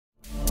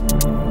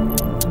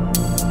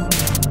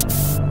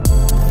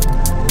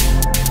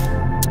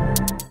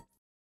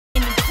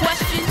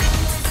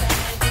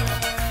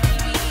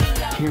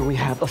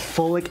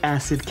folic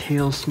acid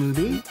kale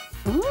smoothie.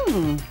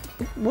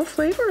 What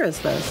flavor is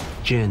this?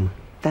 Gin.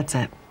 That's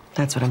it.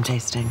 That's what I'm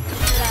tasting.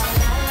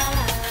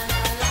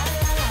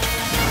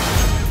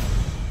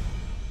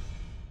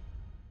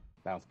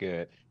 Sounds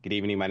good. Good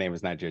evening. My name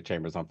is Nigeria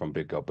Chambers. I'm from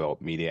Big Go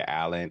Belt Media,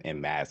 Allen and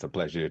Matt. It's a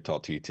pleasure to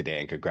talk to you today,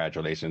 and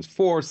congratulations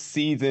for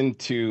season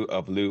 2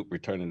 of Loop,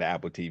 returning to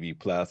Apple TV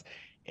Plus,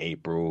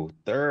 April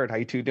 3rd. How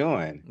you two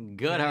doing?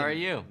 Good. How are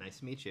you? Nice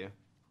to meet you.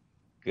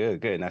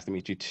 Good, good. Nice to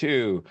meet you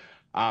too.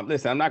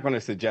 Listen, I'm not going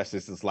to suggest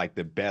this is like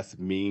the best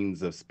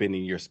means of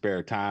spending your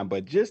spare time,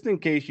 but just in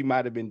case you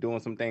might have been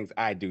doing some things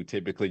I do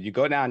typically, you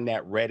go down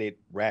that Reddit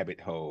rabbit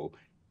hole.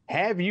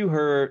 Have you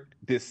heard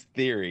this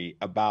theory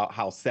about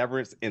how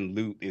Severance and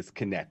Loop is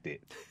connected?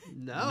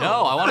 No.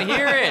 No, I want to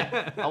hear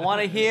it. I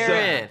want to hear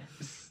it.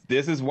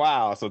 This is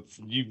wild. So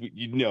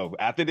you know,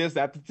 after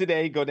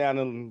today, go down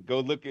and go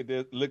look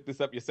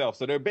this up yourself.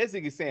 So they're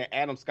basically saying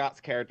Adam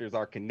Scott's characters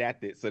are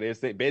connected. So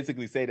they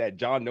basically say that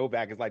John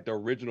Novak is like the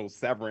original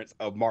Severance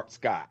of Mark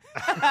Scott.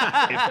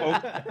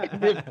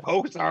 If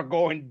folks are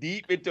going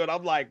deep into it,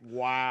 I'm like,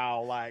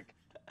 wow, like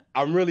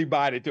I'm really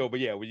buying into it.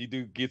 But yeah, when you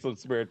do get some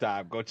spare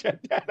time, go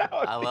check that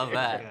out. I love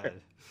that.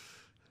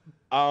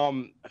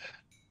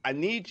 I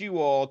need you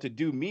all to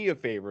do me a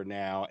favor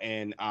now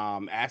and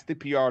ask the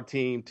PR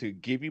team to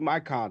give you my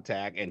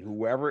contact and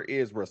whoever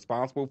is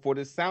responsible for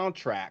the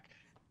soundtrack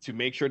to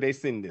make sure they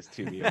send this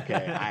to me,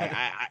 okay?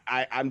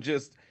 I'm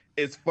just,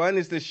 as fun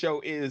as this show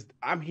is,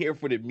 I'm here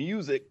for the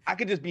music. I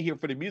could just be here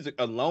for the music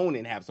alone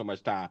and have so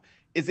much time.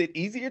 Is it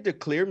easier to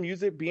clear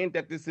music being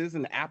that this is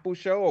an Apple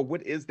show, or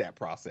what is that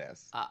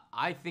process?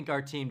 I think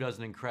our team does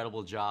an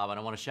incredible job, and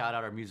I want to shout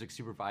out our music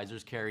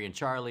supervisors, Carrie and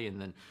Charlie, and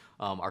then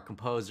our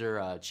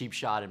composer, Cheap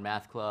Shot and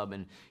Math Club.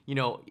 And you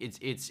know,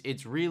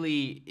 it's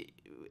really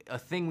a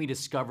thing we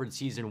discovered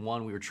season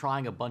 1. We were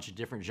trying a bunch of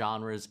different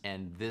genres,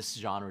 and this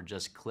genre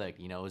just clicked.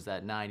 You know, it was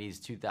that 90s,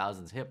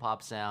 2000s hip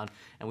hop sound,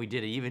 and we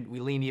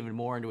leaned even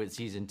more into it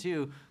season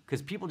 2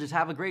 because people just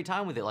have a great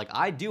time with it. Like,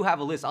 I do have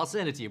a list. I'll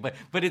send it to you, but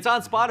it's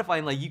on Spotify,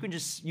 and like you can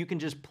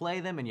just play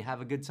them and you have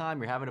a good time.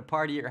 You're having a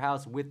party at your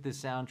house with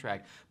this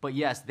soundtrack. But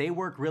yes, they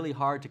work really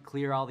hard to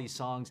clear all these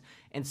songs,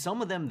 and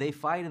some of them they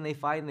fight and they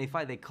fight and they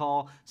fight.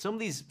 Some of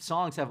these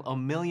songs have a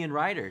million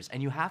writers,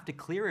 and you have to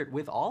clear it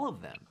with all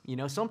of them. You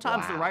know,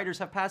 sometimes the writers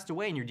have passed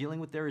away and you're dealing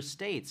with their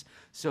estates.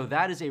 So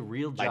that is a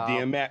real job. Like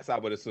DMX, I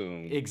would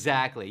assume.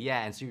 Exactly,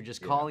 yeah. And so you're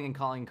just calling and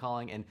calling and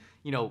calling, and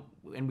you know,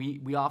 and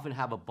we often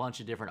have a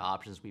bunch of different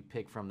options we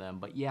pick from them.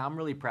 But yeah, I'm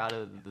really proud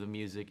of the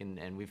music,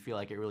 and we feel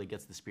like it really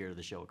gets the spirit of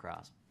the show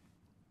across.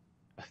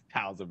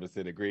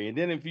 1000% agree. And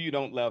then if you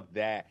don't love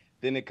that,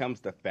 then it comes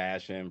to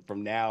fashion. For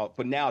now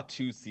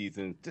 2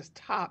 seasons, just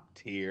top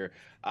tier.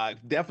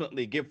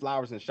 Definitely give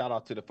flowers and shout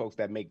out to the folks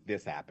that make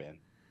this happen.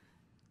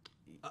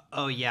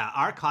 Oh yeah,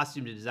 our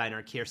costume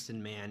designer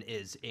Kirsten Mann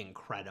is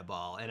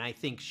incredible, and I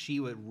think she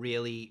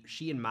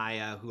and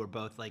Maya, who are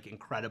both like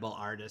incredible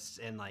artists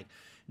and like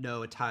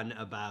know a ton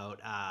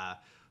about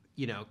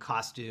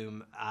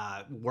costume,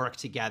 work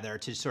together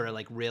to sort of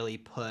like really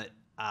put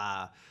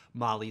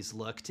Molly's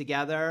look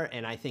together.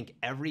 And I think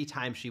every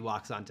time she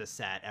walks onto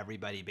set,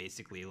 everybody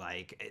basically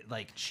like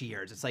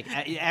cheers. It's like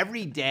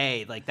every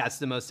day, like that's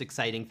the most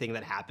exciting thing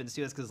that happens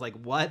to us, because like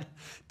what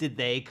did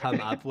they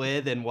come up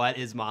with, and what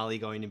is Molly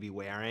going to be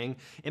wearing?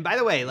 And by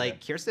the way,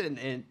 like Kirsten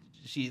and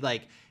she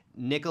like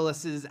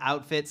Nicholas's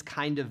outfits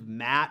kind of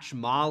match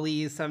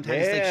Molly's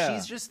sometimes. Yeah. Like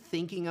she's just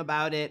thinking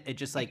about it at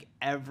just like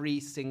every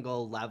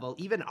single level.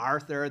 Even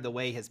Arthur, the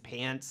way his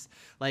pants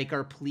like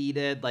are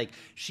pleated, like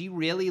she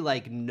really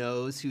like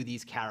knows who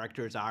these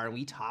characters are, and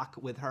we talk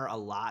with her a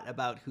lot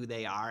about who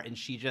they are, and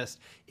she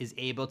just is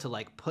able to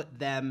like put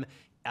them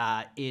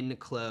in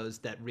clothes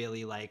that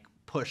really like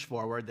push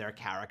forward their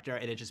character,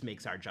 and it just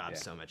makes our job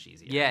so much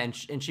easier. Yeah,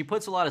 and she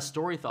puts a lot of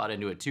story thought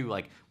into it too.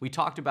 Like we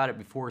talked about it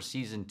before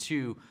season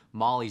 2,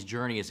 Molly's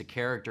journey as a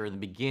character. In the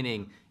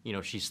beginning, you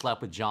know, she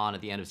slept with John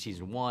at the end of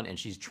season 1, and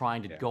she's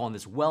trying to go on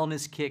this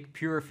wellness kick,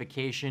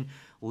 purification,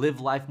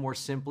 live life more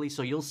simply.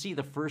 So you'll see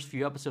the first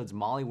few episodes,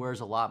 Molly wears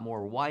a lot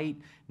more white,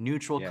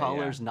 neutral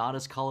colors, not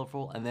as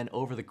colorful. And then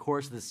over the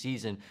course of the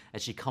season,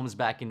 as she comes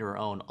back into her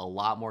own, a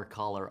lot more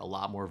color, a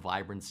lot more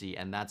vibrancy.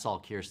 And that's all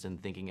Kirsten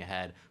thinking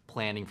ahead,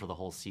 planning for the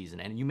whole season.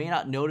 And you may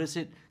not notice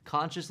it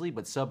consciously,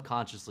 but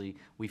subconsciously,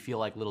 we feel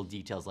like little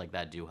details like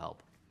that do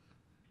help.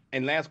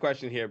 And last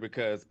question here,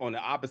 because on the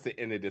opposite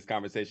end of this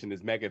conversation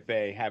is Meagen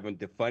Fay having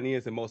the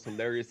funniest and most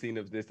hilarious scene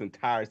of this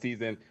entire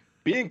season,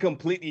 being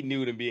completely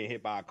nude and being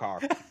hit by a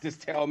car.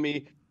 Just tell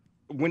me,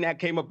 when that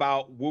came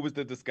about, what was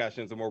the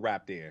discussions, and we'll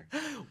wrap there.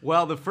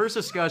 Well, the first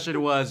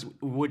discussion was,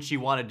 would she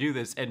want to do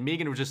this? And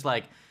Meagen was just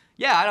like,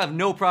 yeah, I have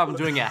no problem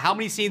doing it. How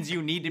many scenes do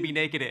you need to be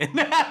naked in?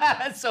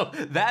 So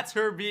that's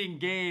her being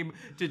game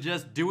to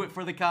just do it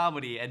for the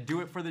comedy and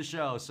do it for the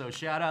show. So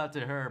shout out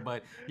to her.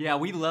 But yeah,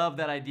 we love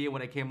that idea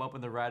when it came up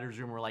in the writer's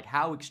room. We're like,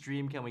 how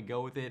extreme can we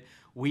go with it?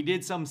 We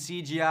did some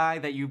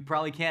CGI that you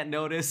probably can't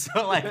notice.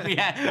 So like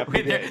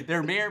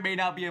there may or may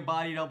not be a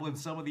body double in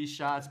some of these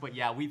shots, but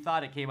yeah, we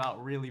thought it came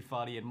out really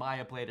funny, and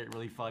Maya played it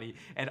really funny,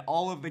 and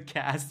all of the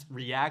cast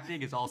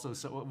reacting is also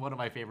one of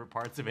my favorite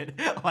parts of it.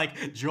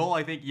 Like Joel,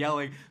 I think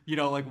yelling, you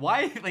know, like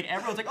why? Like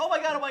everyone's like, oh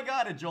my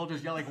god, and Joel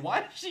just yelling,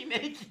 why is she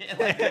naked?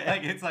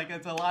 Like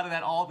it's a lot of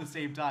that all at the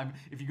same time.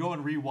 If you go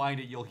and rewind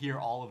it, you'll hear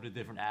all of the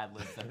different ad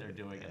libs that they're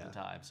doing at the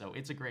time. So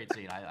it's a great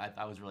scene.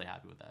 I was really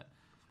happy with that.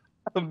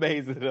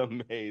 Amazing.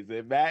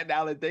 Matt and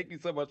Alan, thank you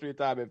so much for your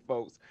time. And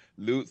folks,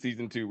 Loot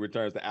Season 2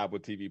 returns to Apple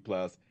TV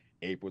Plus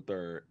April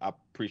 3rd. I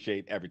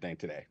appreciate everything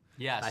today.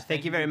 Yes.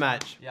 Thank you very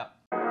much.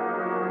 Yep.